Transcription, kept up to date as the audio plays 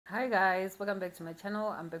Hi guys, welcome back to my channel.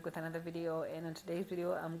 I'm back with another video, and in today's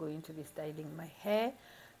video I'm going to be styling my hair.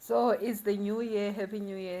 So it's the new year. Happy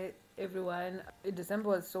New Year everyone. December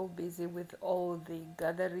was so busy with all the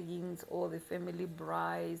gatherings, all the family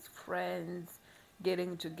brides, friends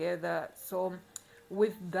getting together. So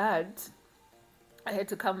with that, I had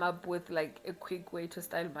to come up with like a quick way to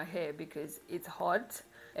style my hair because it's hot,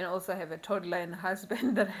 and also I have a toddler and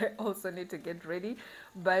husband that I also need to get ready.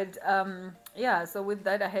 But yeah, so with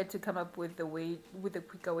that I had to come up with a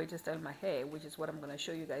quicker way to style my hair, which is what I'm going to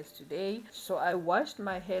show you guys today. So I washed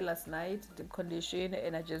my hair last night, deep condition,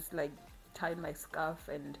 and I just like tied my scarf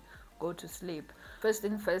and go to sleep. First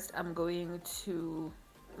thing first, I'm going to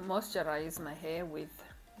moisturize my hair with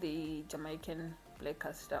the Jamaican black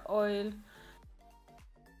castor oil.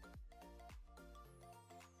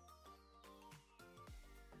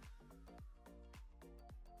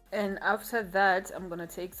 And after that, I'm gonna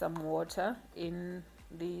take some water in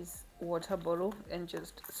this water bottle and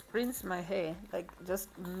just spritz my hair, like just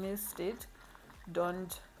mist it,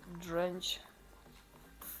 don't drench,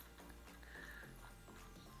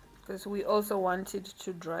 because we also want it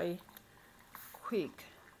to dry quick.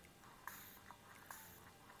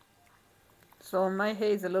 So my hair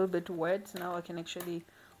is a little bit wet now. I can actually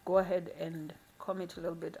go ahead and comb it a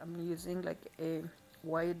little bit. I'm using like a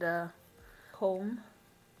wider comb.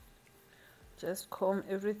 Just comb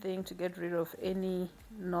everything to get rid of any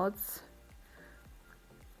knots.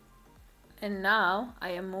 And now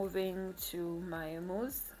I am moving to my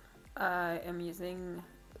mousse. I am using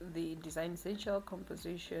the Design Essential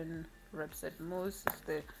Composition Rep-Set mousse. It's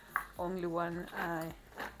the only one I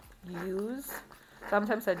use.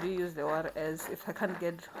 Sometimes I do use the ORS if I can't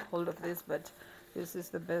get hold of this, but this is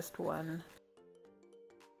the best one.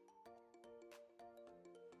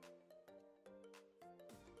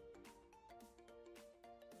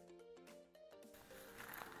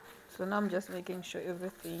 So now I'm just making sure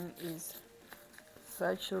everything is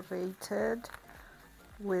saturated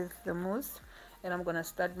with the mousse, and I'm gonna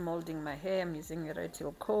start molding my hair. I'm using a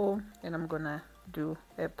reticle comb, and I'm gonna do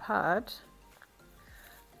a part.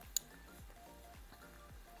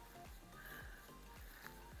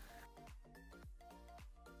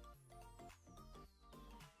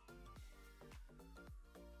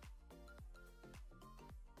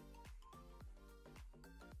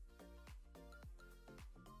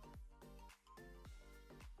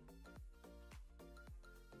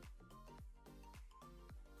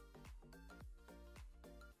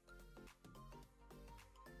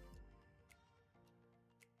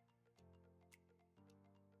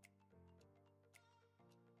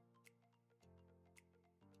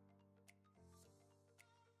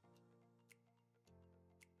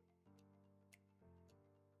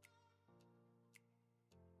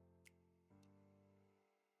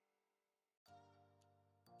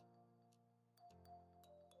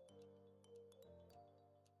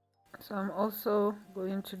 So I'm also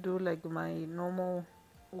going to do like my normal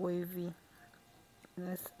waviness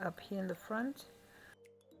up here in the front.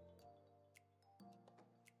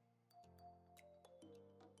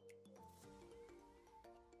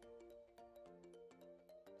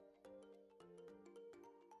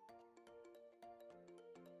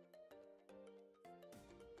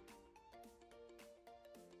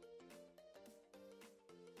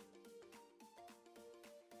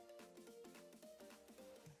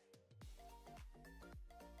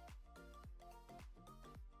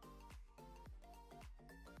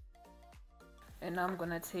 And now I'm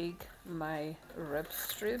gonna take my rep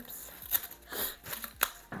strips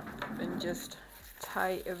and just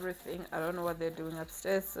tie everything. I don't know what they're doing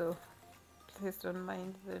upstairs, so please don't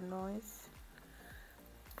mind the noise.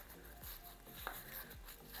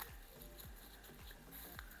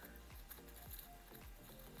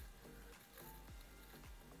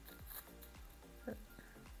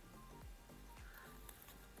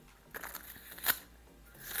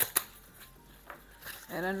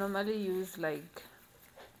 And I normally use like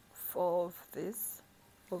 4 of this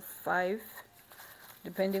or 5,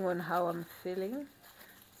 depending on how I'm feeling.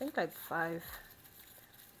 I think like 5.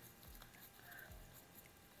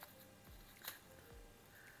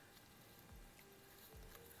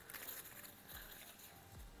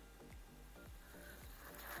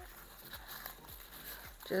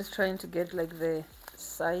 Just trying to get like the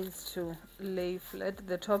sides to lay flat.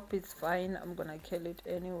 The top is fine. I'm gonna curl it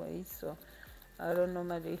anyway, so I don't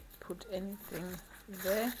normally put anything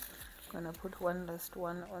there. I'm gonna put one last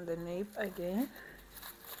one on the nape again.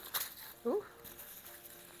 Ooh.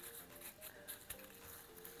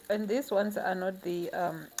 And these ones are not the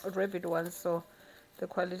rabbit ones, so the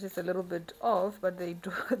quality is a little bit off, but they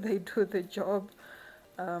do they do the job.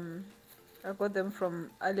 I got them from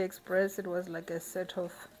AliExpress. It was like a set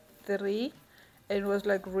of 3. It was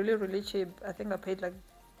like really cheap. I think I paid like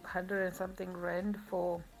 100 and something rand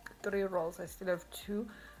for 3 rolls. I still have 2.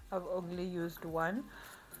 I've only used 1.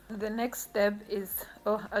 The next step is,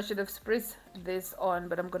 oh, I should have sprayed this on,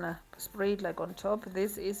 but I'm gonna spray it like on top.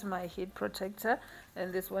 This is my heat protector,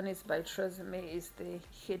 and this one is by Tresemme, is the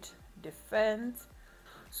heat defense.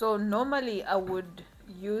 So normally I would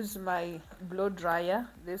use my blow dryer,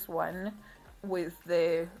 this one with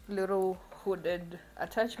the little hooded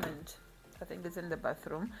attachment. I think it's in the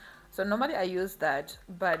bathroom. So normally I use that,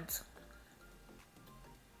 but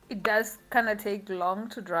it does kind of take long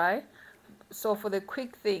to dry. So for the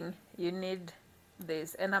quick thing, you need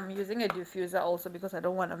this. And I'm using a diffuser also because I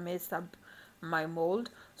don't want to mess up my mold.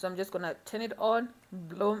 So I'm just gonna turn it on,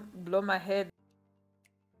 blow my hair.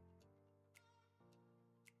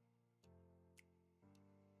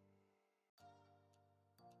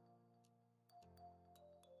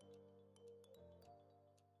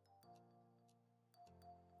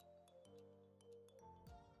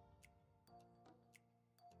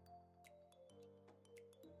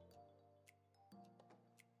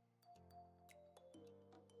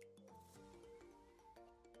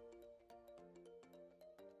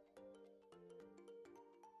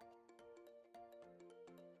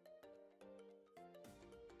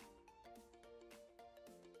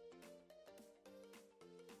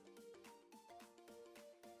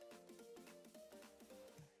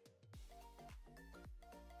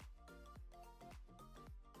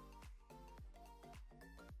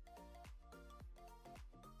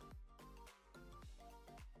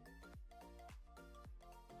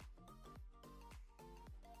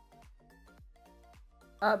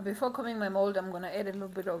 Before combing my mold, I'm gonna add a little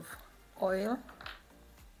bit of oil.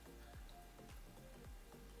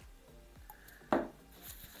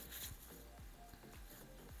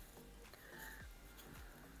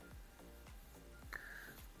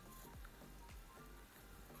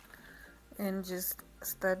 And just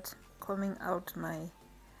start combing out my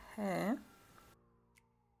hair.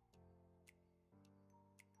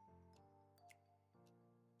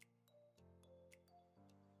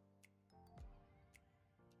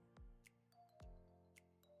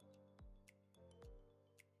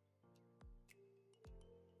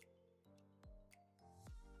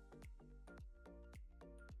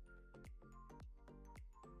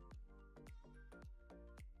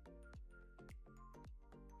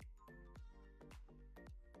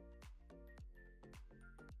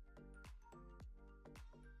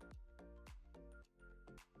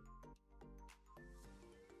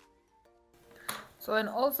 So, and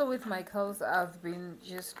also with my curls, I've been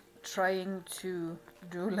just trying to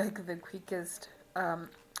do like the quickest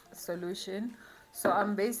solution. So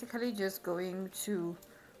I'm basically just going to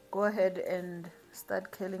go ahead and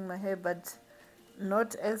start curling my hair, but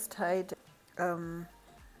not as tight.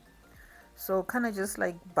 So kind of just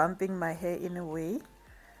like bumping my hair in a way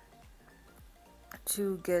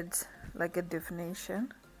to get like a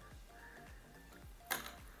definition.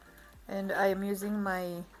 And I am using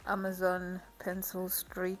my Amazon pencil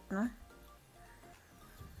straightener.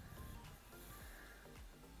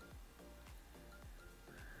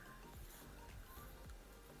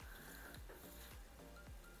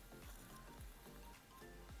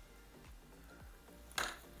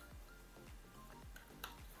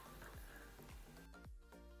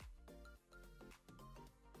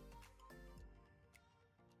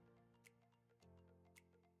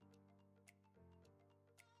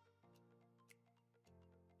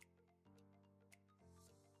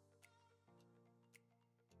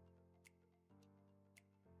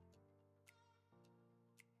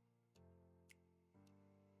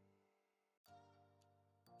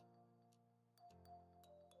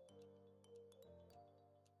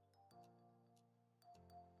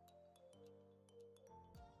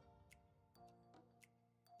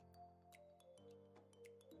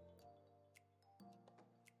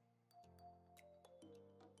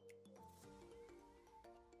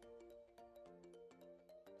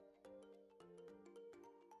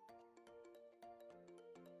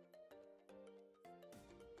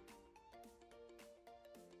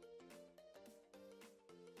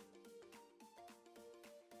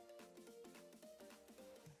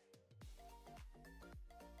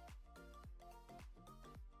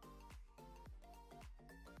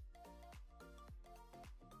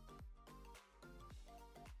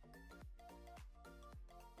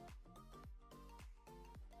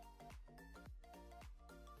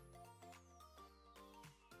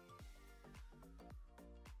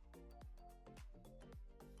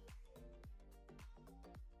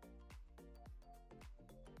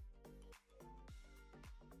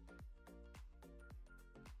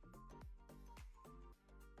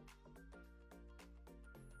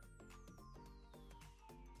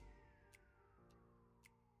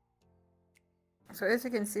 So as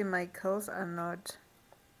you can see, my curls are not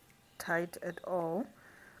tight at all.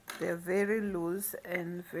 They're very loose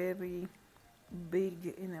and very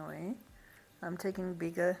big in a way. I'm taking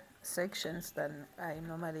bigger sections than I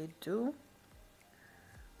normally do.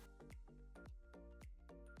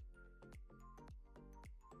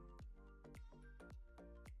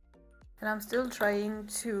 And I'm still trying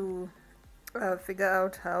to figure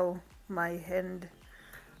out how my hand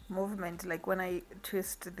movement, like when I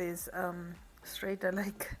twist this straighter,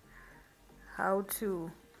 like how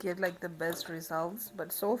to get like the best results.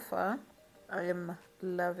 But so far I am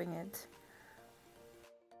loving it.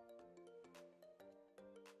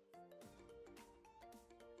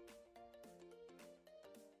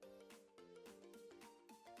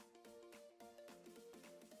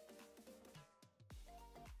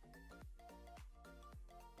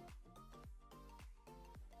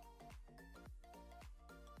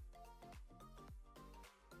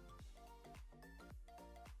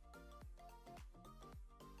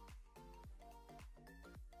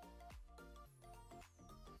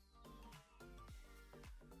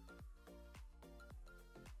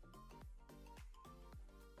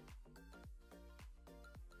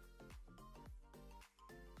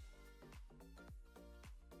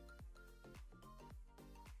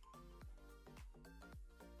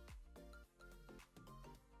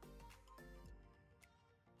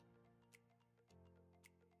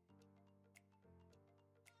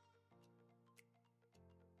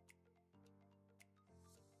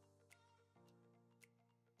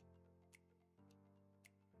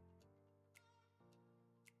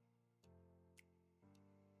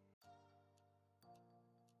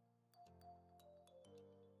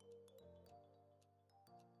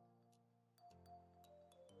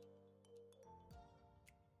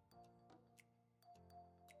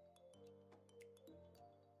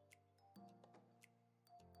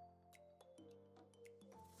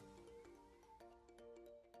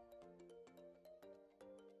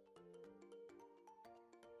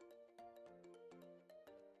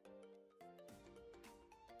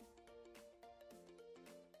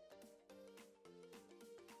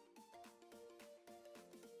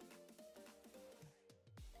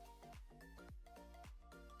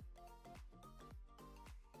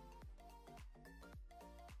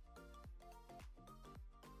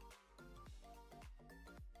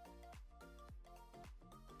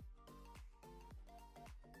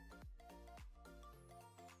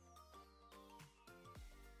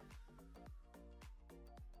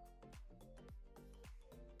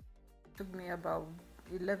 Took me about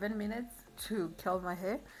 11 minutes to curl my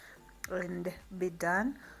hair and be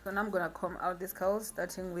done. So now I'm gonna comb out this curl,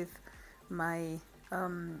 starting with my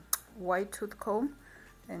white tooth comb,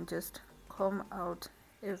 and just comb out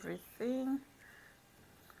everything.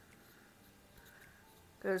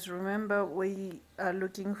 Because remember, we are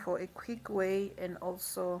looking for a quick way and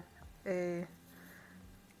also a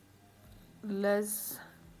less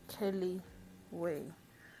curly way.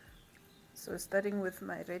 So starting with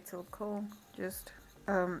my red silk comb, just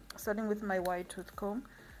starting with my white tooth comb,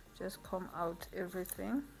 just comb out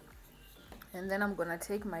everything. And then I'm gonna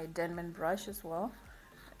take my Denman brush as well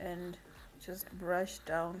and just brush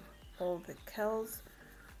down all the curls.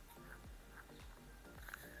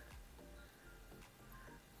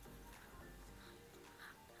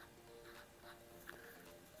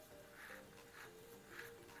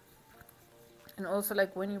 And also,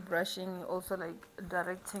 like when you're brushing, you're also like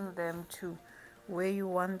directing them to where you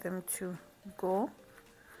want them to go.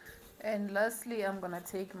 And lastly, I'm gonna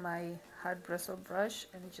take my hard bristle brush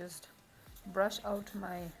and just brush out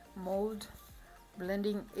my mold,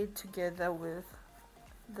 blending it together with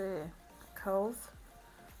the curls.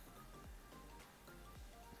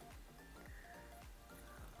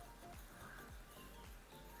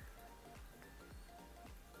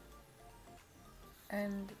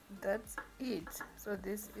 And that's it. So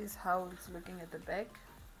this is how it's looking at the back.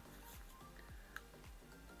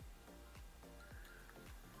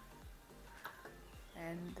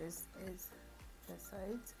 And this is the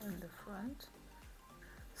sides and the front.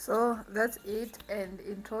 So that's it, and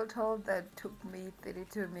in total that took me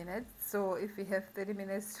 32 minutes. So if you have 30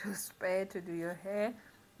 minutes to spare to do your hair,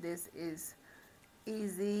 this is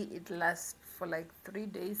easy. It lasts for like 3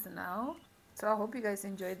 days now. So I hope you guys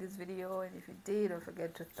enjoyed this video, and if you did, don't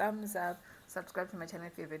forget to thumbs up, subscribe to my channel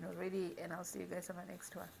if you haven't already, and I'll see you guys on my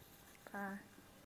next one. Bye.